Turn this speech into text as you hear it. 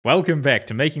Welcome back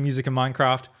to Making Music in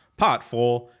Minecraft, Part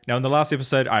 4. Now in the last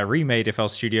episode, I remade FL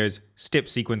Studio's step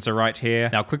sequencer right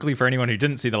here. Now quickly, for anyone who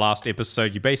didn't see the last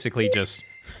episode, you basically just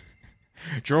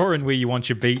draw in where you want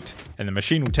your beat, and the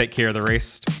machine will take care of the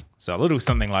rest. So a little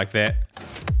something like that.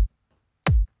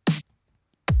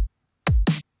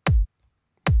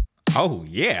 Oh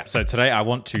yeah! So today I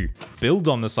want to build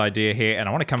on this idea here, and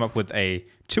I want to come up with a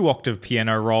 2-octave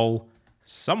piano roll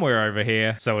somewhere over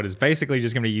here. So it is basically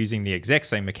just going to be using the exact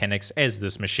same mechanics as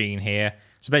this machine here.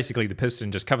 So basically the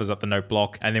piston just covers up the note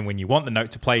block, and then when you want the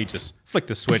note to play, you just flick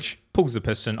the switch, pulls the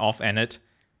piston off, and it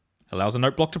allows the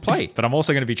note block to play. But I'm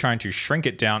also going to be trying to shrink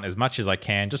it down as much as I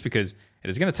can, just because it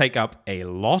is going to take up a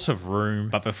lot of room.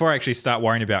 But before I actually start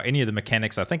worrying about any of the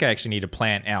mechanics, I think I actually need to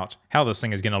plan out how this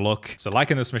thing is going to look. So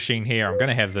like in this machine here, I'm going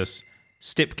to have this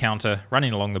step counter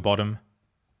running along the bottom,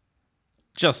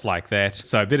 just like that.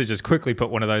 So I better just quickly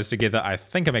put one of those together. I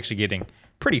think I'm actually getting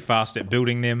pretty fast at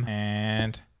building them.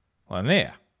 And one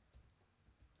there.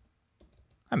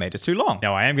 I made it too long.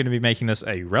 Now I am going to be making this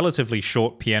a relatively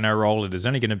short piano roll. It is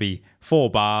only going to be 4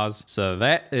 bars. So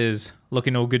that is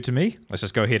looking all good to me. Let's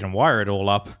just go ahead and wire it all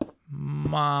up.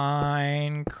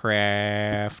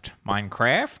 Minecraft.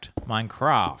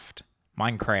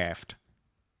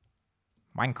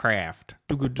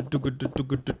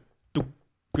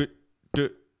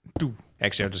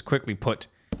 Actually, I'll just quickly put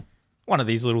one of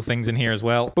these little things in here as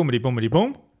well. Boomity boomity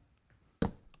boom.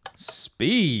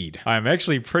 Speed. I'm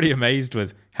actually pretty amazed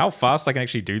with how fast I can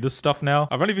actually do this stuff now.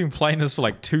 I've only been playing this for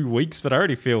like 2 weeks, but I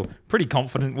already feel pretty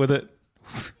confident with it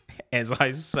as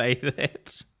I say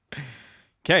that.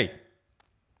 Okay.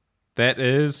 That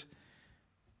is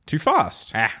too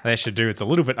fast. That should do. It's a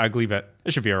little bit ugly, but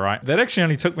it should be all right. That actually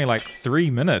only took me like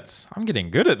 3 minutes. I'm getting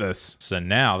good at this. So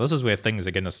now this is where things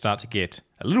are going to start to get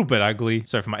a little bit ugly.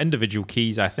 So for my individual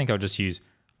keys, I think I'll just use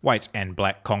white and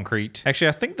black concrete. Actually,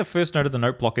 I think the first note of the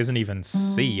note block isn't even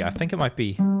C. I think it might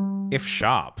be F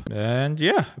sharp. And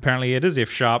yeah, apparently it is F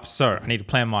sharp. So I need to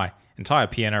plan my entire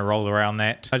piano roll around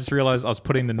that. I just realized I was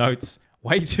putting the notes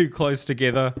way too close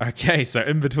together. Okay, so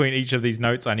in between each of these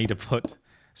notes, I need to put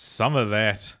some of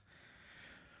that.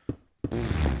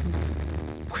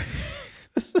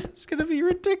 This is going to be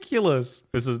ridiculous.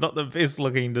 This is not the best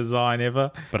looking design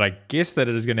ever, but I guess that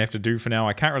it is going to have to do for now.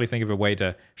 I can't really think of a way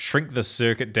to shrink the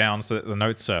circuit down so that the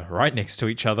notes are right next to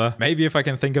each other. Maybe if I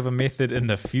can think of a method in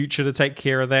the future to take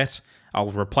care of that,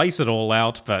 I'll replace it all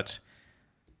out, but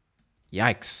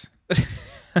yikes.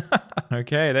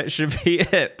 Okay, that should be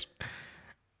it.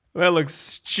 That looks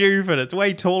stupid. It's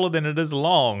way taller than it is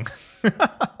long.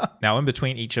 Now, in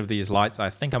between each of these lights, I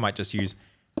think I might just use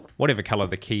whatever color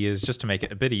the key is, just to make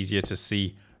it a bit easier to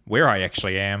see where I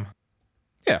actually am.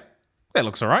 Yeah, that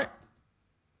looks all right.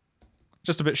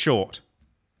 Just a bit short,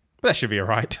 but that should be all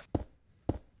right.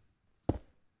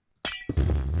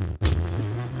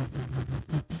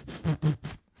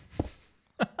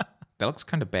 That looks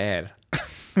kind of bad.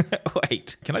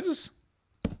 Wait, can I just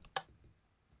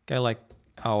go like,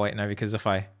 oh wait, no, because if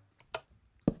I,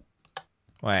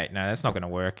 wait, no, that's not gonna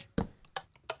work.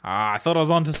 I thought I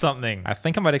was onto something. I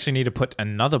think I might actually need to put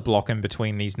another block in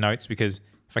between these notes, because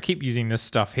if I keep using this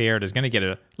stuff here, it is going to get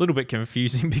a little bit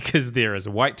confusing because there is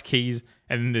white keys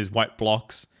and then there's white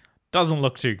blocks. Doesn't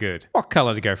look too good. What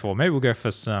color to go for? Maybe we'll go for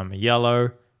some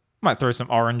yellow. Might throw some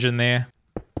orange in there.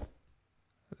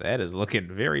 That is looking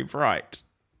very bright.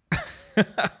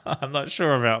 I'm not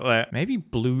sure about that. Maybe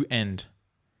blue and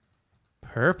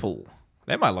purple.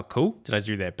 That might look cool. Did I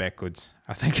do that backwards?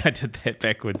 I think I did that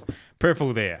backwards.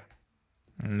 Purple there.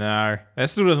 No, that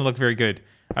still doesn't look very good.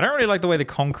 I don't really like the way the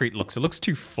concrete looks. It looks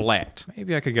too flat.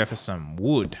 Maybe I could go for some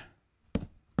wood.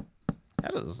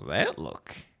 How does that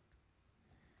look?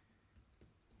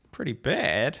 Pretty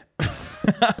bad.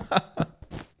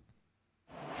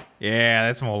 Yeah,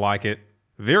 that's more like it.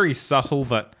 Very subtle,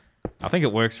 but I think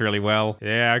it works really well.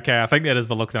 Yeah, okay, I think that is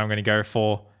the look that I'm going to go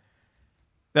for.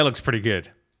 That looks pretty good.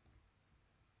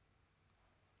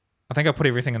 I think I put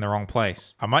everything in the wrong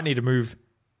place. I might need to move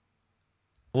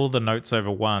all the notes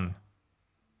over one.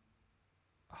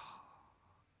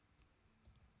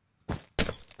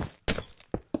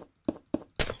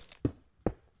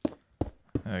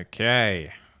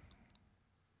 Okay.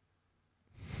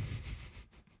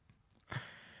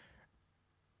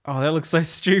 Oh, that looks so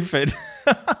stupid.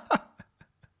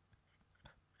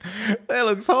 That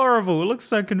looks horrible. It looks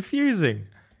so confusing.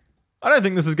 I don't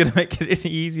think this is going to make it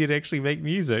any easier to actually make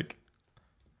music.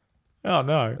 Oh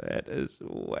no, that is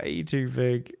way too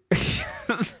big.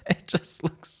 It just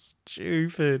looks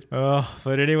stupid. Oh,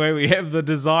 but anyway, we have the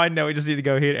design. Now we just need to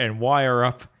go ahead and wire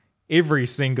up every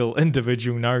single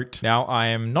individual note. Now, I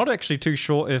am not actually too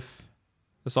sure if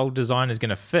this old design is going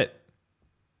to fit.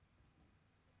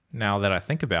 Now that I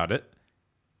think about it.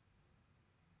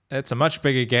 It's a much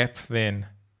bigger gap than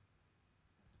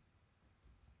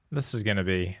this is going to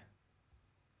be.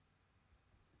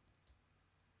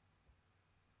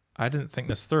 I didn't think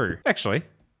this through. Actually,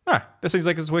 this seems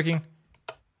like it's working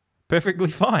perfectly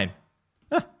fine.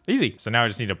 Easy. So now I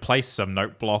just need to place some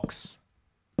note blocks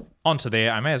onto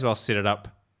there. I may as well set it up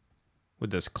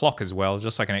with this clock as well,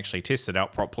 just so I can actually test it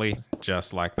out properly.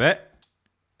 Just like that.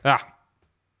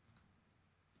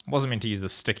 Wasn't meant to use the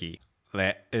sticky.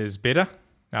 That is better.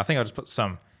 Now I think I'll just put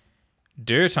some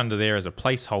dirt under there as a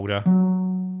placeholder.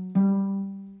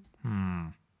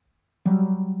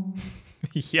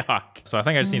 Yuck. So I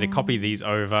think I just need to copy these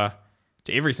over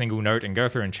to every single note and go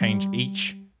through and change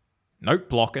each note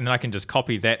block, and then I can just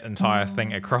copy that entire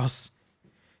thing across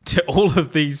to all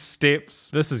of these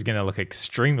steps. This is going to look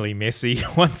extremely messy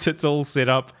once it's all set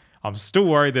up. I'm still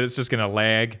worried that it's just going to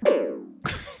lag.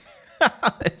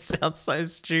 It sounds so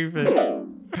stupid.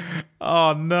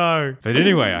 Oh no. But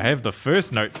anyway, I have the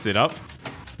first note set up.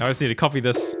 Now I just need to copy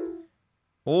this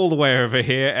all the way over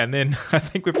here, and then I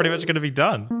think we're pretty much going to be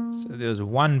done. So there's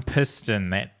one piston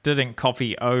that didn't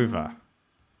copy over.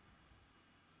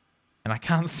 And I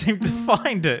can't seem to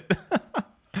find it.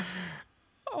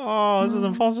 Oh, this is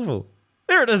impossible.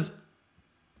 There it is.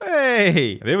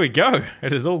 Hey, there we go.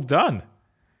 It is all done.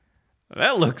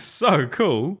 That looks so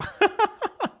cool.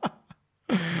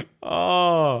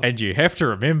 Oh, and you have to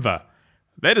remember,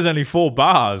 that is only 4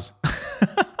 bars.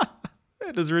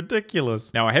 That is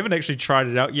ridiculous. Now, I haven't actually tried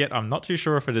it out yet. I'm not too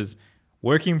sure if it is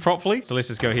working properly. So let's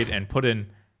just go ahead and put in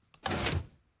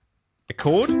a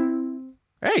chord.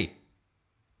 Hey.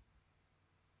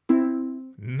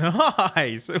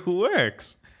 Nice, it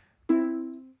works.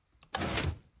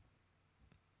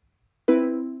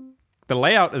 The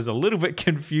layout is a little bit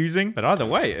confusing, but either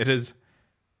way, it is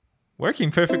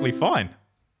working perfectly fine.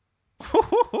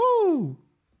 Woo-hoo-hoo.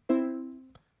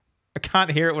 I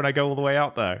can't hear it when I go all the way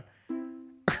out though.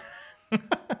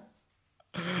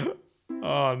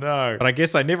 Oh no. But I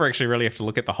guess I never actually really have to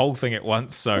look at the whole thing at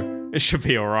once, so it should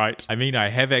be alright. I mean, I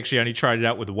have actually only tried it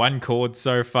out with one chord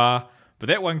so far, but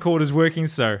that one chord is working,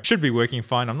 so should be working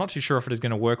fine. I'm not too sure if it is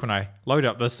going to work when I load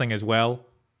up this thing as well.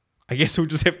 I guess we'll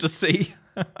just have to see.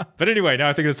 But anyway, now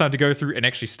I think it's time to go through and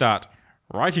actually start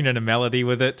writing in a melody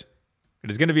with it. It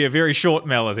is going to be a very short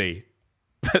melody,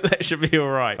 but that should be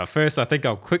alright. But first, I think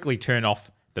I'll quickly turn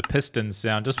off the piston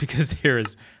sound just because there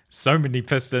is so many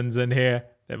pistons in here.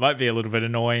 That might be a little bit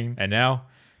annoying. And now,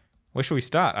 where should we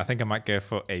start? I think I might go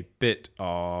for a bit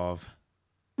of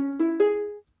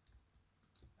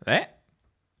that.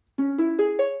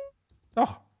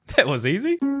 Oh, that was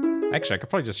easy. Actually, I could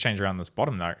probably just change around this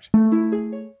bottom note.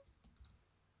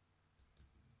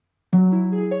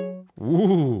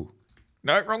 Ooh.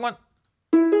 No, wrong one.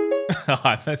 Oh,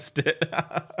 I missed it.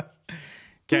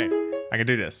 Okay, I can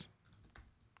do this.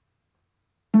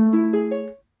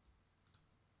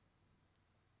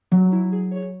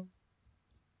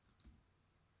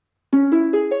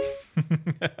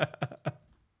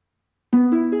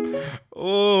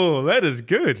 Oh, that is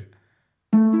good.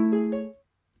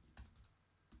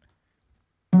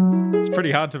 It's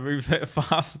pretty hard to move that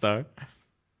fast though.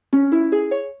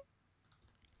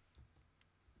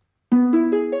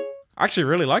 I actually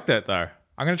really like that though.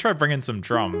 I'm going to try bringing some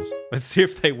drums. Let's see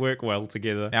if they work well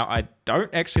together. Now, I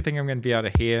don't actually think I'm going to be able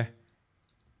to hear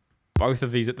both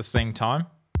of these at the same time.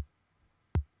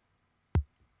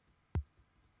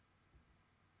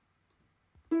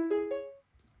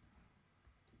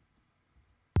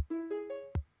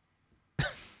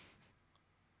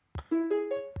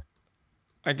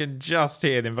 I can just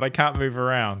hear them, but I can't move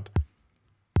around.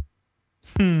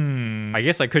 I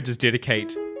guess I could just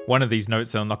dedicate one of these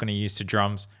notes that I'm not going to use to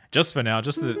drums. Just for now,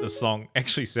 just so that the song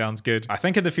actually sounds good. I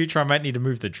think in the future I might need to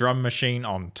move the drum machine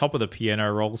on top of the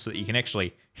piano roll so that you can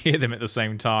actually hear them at the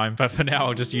same time. But for now,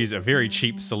 I'll just use a very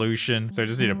cheap solution. So I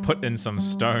just need to put in some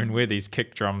stone where these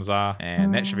kick drums are.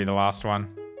 And that should be the last one.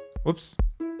 Whoops.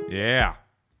 Yeah.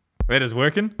 That is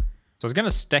working. So I was going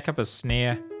to stack up a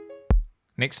snare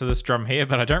next to this drum here,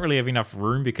 but I don't really have enough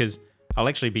room because I'll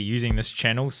actually be using this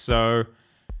channel. So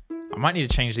I might need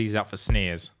to change these out for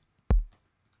snares.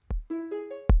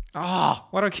 Oh,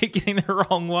 why do I keep getting the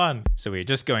wrong one? So we're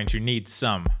just going to need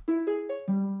some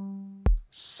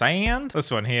sand.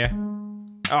 This one here.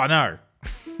 Oh no.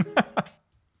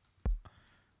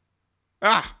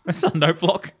 That's not a note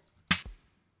block.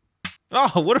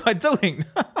 Oh, what am I doing?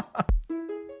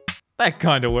 That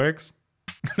kind of works.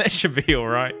 That should be all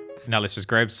right. Now let's just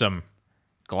grab some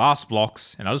glass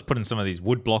blocks and I'll just put in some of these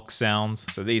wood block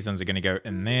sounds. So these ones are going to go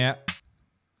in there,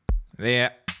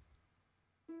 there,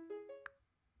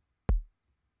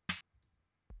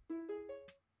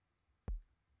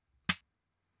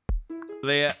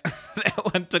 There.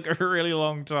 That one took a really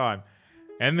long time.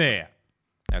 And there.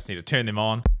 I just need to turn them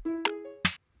on.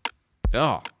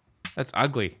 Oh, that's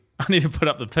ugly. I need to put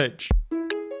up the pitch.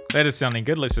 That is sounding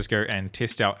good. Let's just go and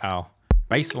test out our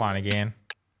baseline again.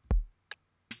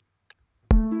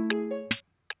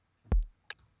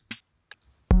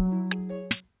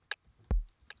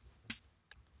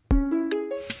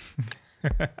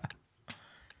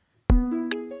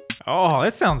 Oh,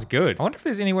 that sounds good. I wonder if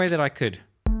there's any way that I could...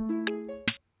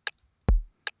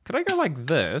 Could I go like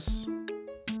this?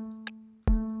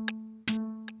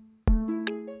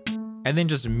 And then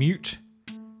just mute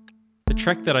the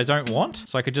track that I don't want?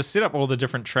 So I could just set up all the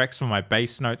different tracks for my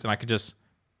bass notes and I could just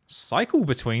cycle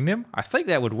between them. I think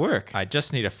that would work. I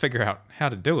just need to figure out how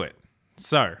to do it.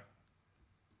 So,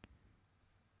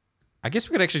 I guess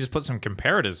we could actually just put some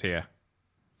comparators here.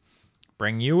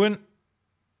 Bring you in.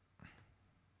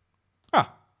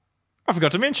 Ah, I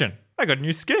forgot to mention, I got a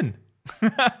new skin.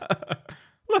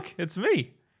 Look, it's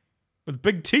me with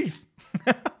big teeth.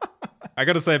 I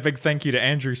gotta say a big thank you to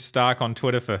Andrew Stark on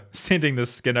Twitter for sending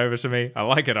this skin over to me. I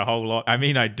like it a whole lot. I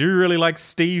mean, I do really like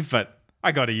Steve, but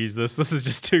I gotta use this. This is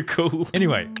just too cool.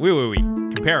 Anyway, where were we?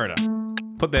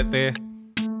 Comparator. Put that there.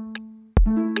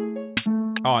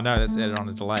 Oh no, that's added on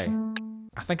a delay.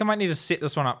 I think I might need to set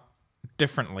this one up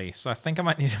differently. So I think I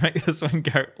might need to make this one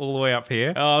go all the way up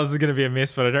here. Oh, this is gonna be a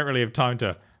mess, but I don't really have time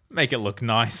to make it look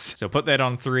nice. So put that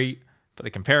on 3. Put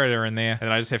the comparator in there, and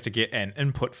then I just have to get an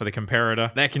input for the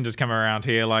comparator. That can just come around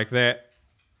here like that.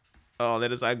 Oh,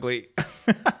 that is ugly.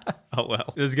 Oh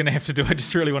well. It is gonna have to do. I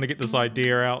just really want to get this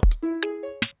idea out.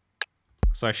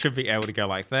 So I should be able to go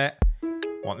like that.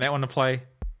 Want that one to play.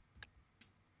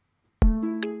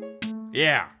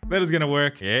 Yeah, that is gonna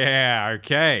work. Yeah,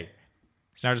 okay.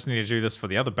 So now I just need to do this for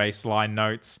the other bass line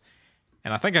notes.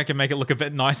 And I think I can make it look a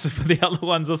bit nicer for the other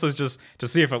ones. This is just to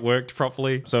see if it worked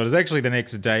properly. So it was actually the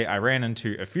next day I ran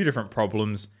into a few different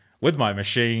problems with my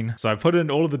machine. So I put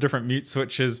in all of the different mute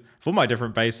switches for my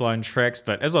different bassline tracks,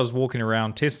 but as I was walking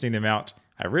around testing them out,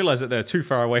 I realized that they were too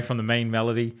far away from the main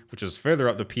melody, which is further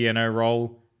up the piano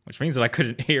roll, which means that I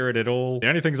couldn't hear it at all. The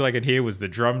only things that I could hear was the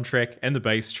drum track and the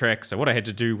bass track. So what I had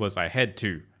to do was I had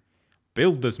to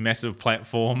build this massive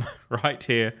platform right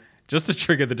here, just to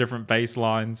trigger the different bass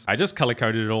lines. I just color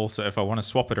coded it all, so if I want to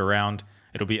swap it around,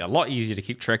 it'll be a lot easier to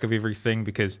keep track of everything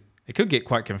because it could get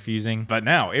quite confusing. But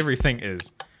now everything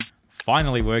is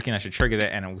finally working. I should trigger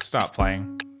that and it will start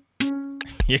playing.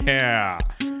 Yeah,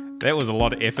 that was a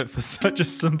lot of effort for such a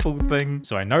simple thing.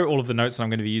 So I know all of the notes that I'm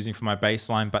going to be using for my bass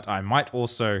line, but I might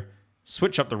also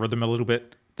switch up the rhythm a little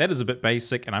bit. That is a bit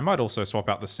basic, and I might also swap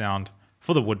out the sound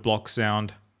for the woodblock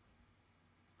sound.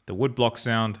 The woodblock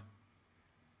sound,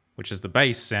 which is the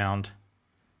bass sound,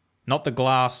 not the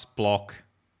glass block.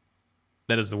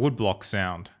 That is the woodblock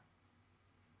sound.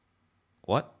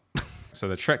 What? So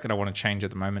the track that I want to change at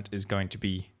the moment is going to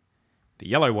be the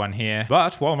yellow one here.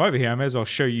 But while I'm over here, I may as well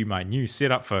show you my new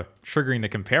setup for triggering the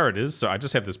comparators. So I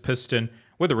just have this piston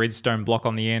with a redstone block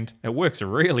on the end. It works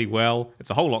really well. It's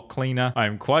a whole lot cleaner.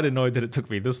 I'm quite annoyed that it took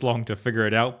me this long to figure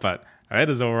it out, but that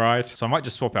is all right. So I might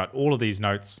just swap out all of these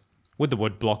notes with the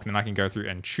wood block, and then I can go through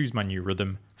and choose my new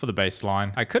rhythm for the bass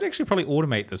line. I could actually probably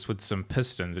automate this with some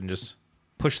pistons and just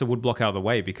push the wood block out of the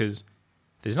way because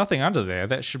there's nothing under there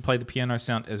that should play the piano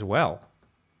sound as well.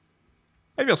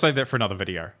 Maybe I'll save that for another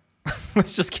video.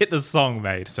 Let's just get this song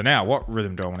made. So now, what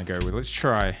rhythm do I want to go with? Let's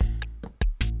try...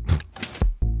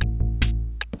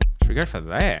 Should we go for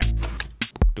that?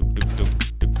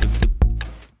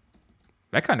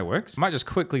 That kind of works. I might just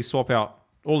quickly swap out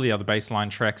all the other bassline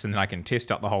tracks and then I can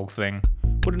test out the whole thing.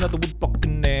 Put another wood block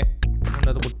in there. Put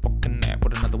another wood block in there.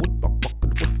 Put another wood block.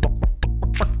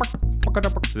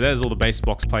 So there's all the bass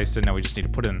blocks placed in. Now we just need to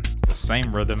put in the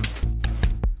same rhythm.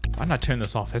 Why didn't I turn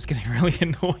this off? That's getting really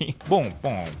annoying. Boom,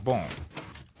 boom, boom.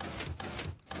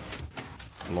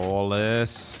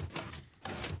 Flawless.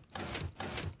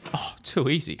 Oh, too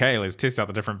easy. Okay, let's test out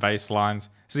the different bass lines.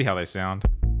 See how they sound.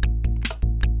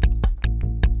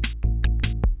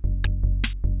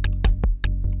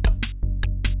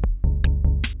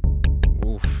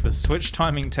 The switch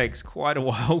timing takes quite a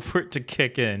while for it to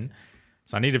kick in,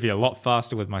 so I need to be a lot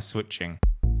faster with my switching.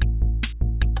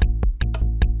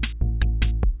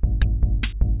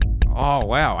 Oh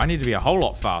wow, I need to be a whole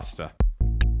lot faster.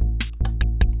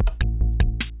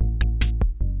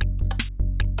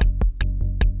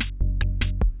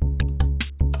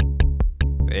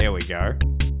 There we go.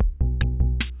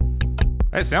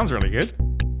 That sounds really good.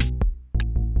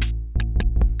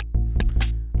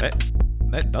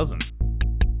 That doesn't.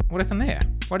 What happened there?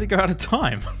 Why did it go out of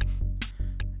time?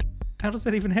 How does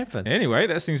that even happen? Anyway,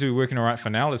 that seems to be working all right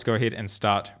for now. Let's go ahead and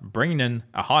start bringing in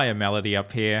a higher melody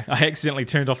up here. I accidentally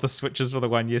turned off the switches for the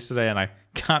one yesterday and I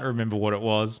can't remember what it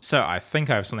was. So I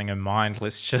think I have something in mind.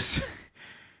 Let's just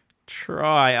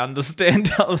try understand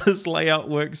how this layout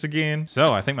works again.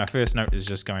 So I think my first note is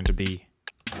just going to be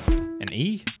an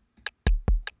E.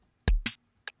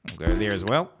 We'll go there as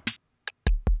well.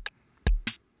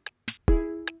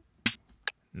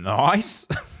 Nice.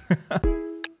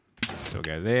 So we'll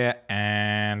go there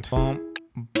and boom,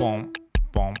 boom,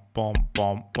 boom, boom,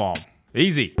 boom, boom.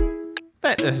 Easy.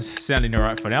 That is sounding all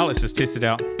right for now. Let's just test it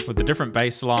out with the different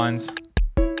bass lines.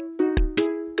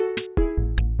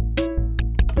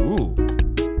 Ooh.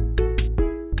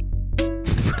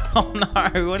 Oh no,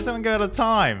 why does everyone go out of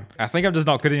time? I think I'm just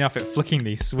not good enough at flicking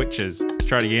these switches. Let's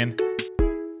try it again.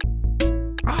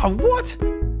 Oh, what?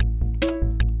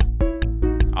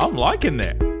 I'm liking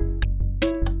that.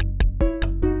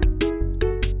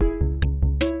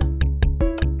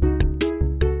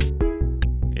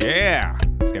 Yeah,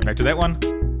 let's get back to that one.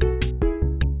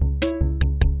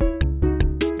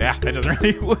 Yeah, that doesn't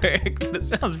really work, but it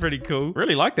sounds pretty cool.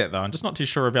 Really like that though. I'm just not too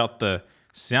sure about the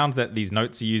sound that these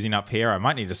notes are using up here. I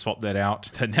might need to swap that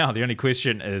out. But now the only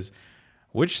question is,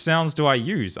 which sounds do I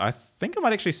use? I think I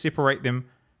might actually separate them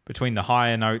between the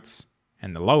higher notes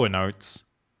and the lower notes,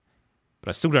 but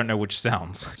I still don't know which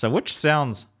sounds. So which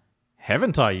sounds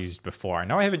haven't I used before? I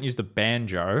know I haven't used the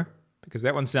banjo, because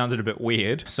that one sounded a bit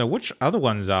weird. So which other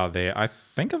ones are there? I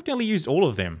think I've nearly used all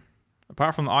of them,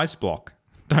 apart from the ice block.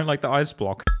 Don't like the ice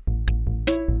block.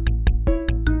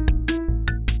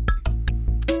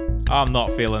 I'm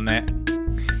not feeling that.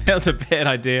 That was a bad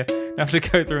idea. I have to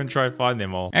go through and try and find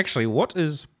them all. Actually, what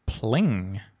is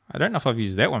pling? I don't know if I've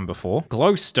used that one before.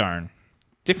 Glowstone.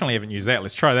 Definitely haven't used that.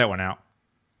 Let's try that one out.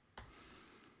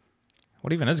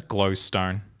 What even is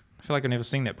glowstone? I feel like I've never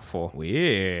seen that before.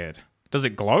 Weird. Does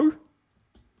it glow?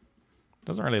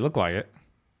 Doesn't really look like it.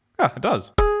 Ah, it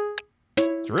does.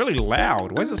 It's really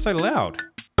loud. Why is it so loud?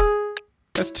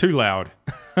 That's too loud.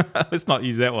 Let's not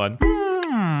use that one.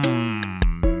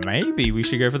 Maybe we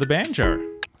should go for the banjo.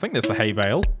 I think that's the hay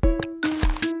bale.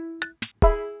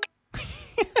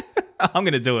 I'm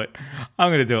gonna do it.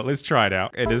 I'm gonna do it. Let's try it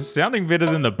out. It is sounding better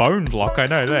than the bone block, I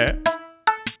know that.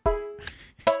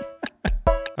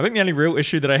 I think the only real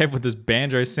issue that I have with this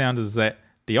banjo sound is that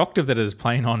the octave that it is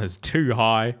playing on is too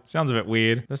high. Sounds a bit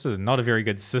weird. This is not a very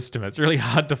good system. It's really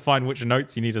hard to find which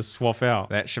notes you need to swap out.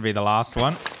 That should be the last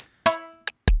one.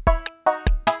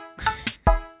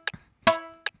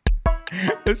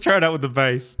 Let's try it out with the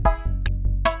bass.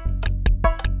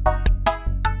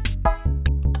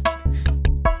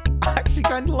 I actually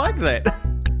kind of like that.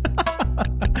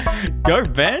 Go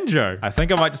banjo. I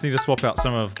think I might just need to swap out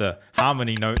some of the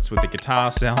harmony notes with the guitar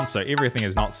sound so everything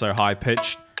is not so high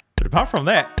pitched. But apart from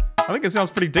that, I think it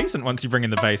sounds pretty decent once you bring in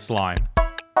the bass line.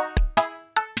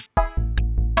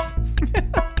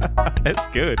 That's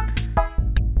good.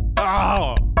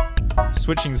 Oh,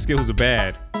 switching skills are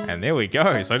bad. And there we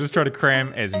go. So I just tried to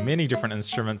cram as many different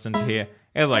instruments into here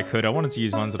as I could. I wanted to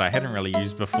use ones that I hadn't really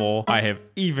used before. I have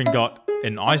even got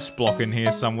an ice block in here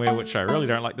somewhere, which I really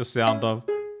don't like the sound of.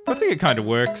 I think it kind of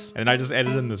works. And I just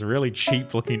added in this really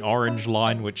cheap looking orange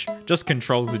line, which just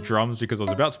controls the drums because I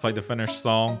was about to play the finished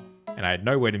song and I had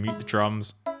no way to mute the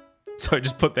drums. So I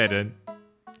just put that in.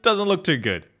 Doesn't look too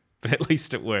good, but at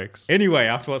least it works. Anyway,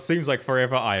 after what seems like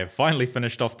forever, I have finally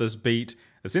finished off this beat.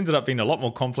 This ended up being a lot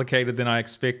more complicated than I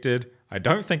expected. I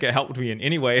don't think it helped me in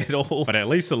any way at all, but at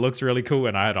least it looks really cool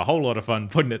and I had a whole lot of fun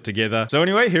putting it together. So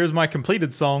anyway, here's my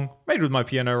completed song made with my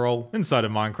piano roll inside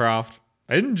of Minecraft.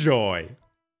 Enjoy!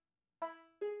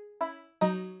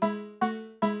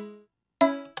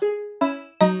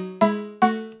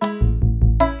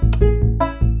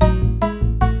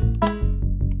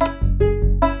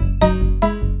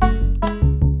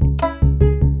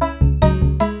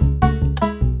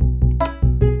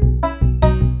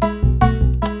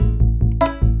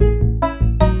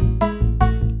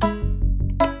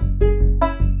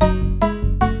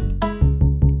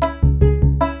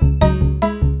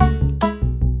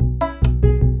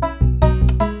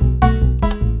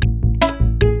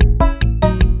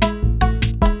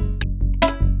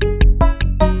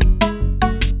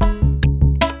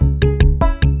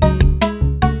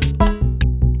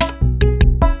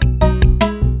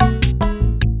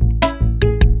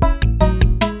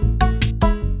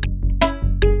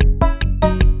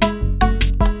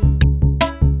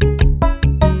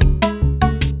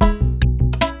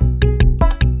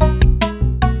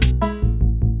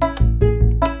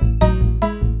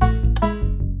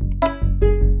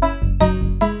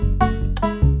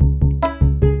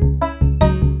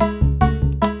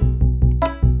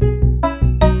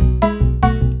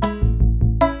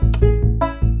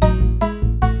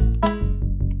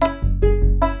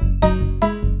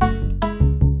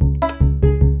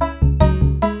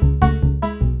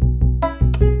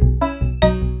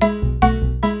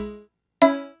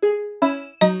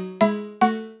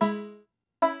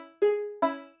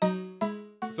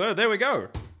 we go.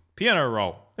 Piano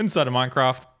roll inside of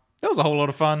Minecraft. That was a whole lot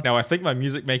of fun. Now I think my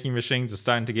music making machines are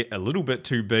starting to get a little bit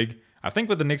too big. I think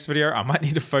with the next video, I might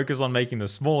need to focus on making the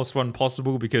smallest one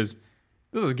possible because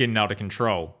this is getting out of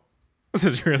control. This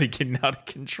is really getting out of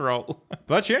control.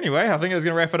 But yeah, anyway, I think that's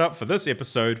going to wrap it up for this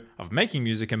episode of making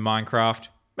music in Minecraft.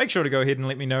 Make sure to go ahead and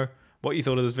let me know what you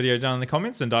thought of this video down in the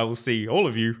comments, and I will see all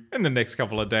of you in the next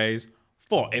couple of days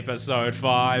for episode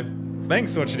 5.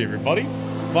 Thanks for watching, everybody.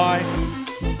 Bye.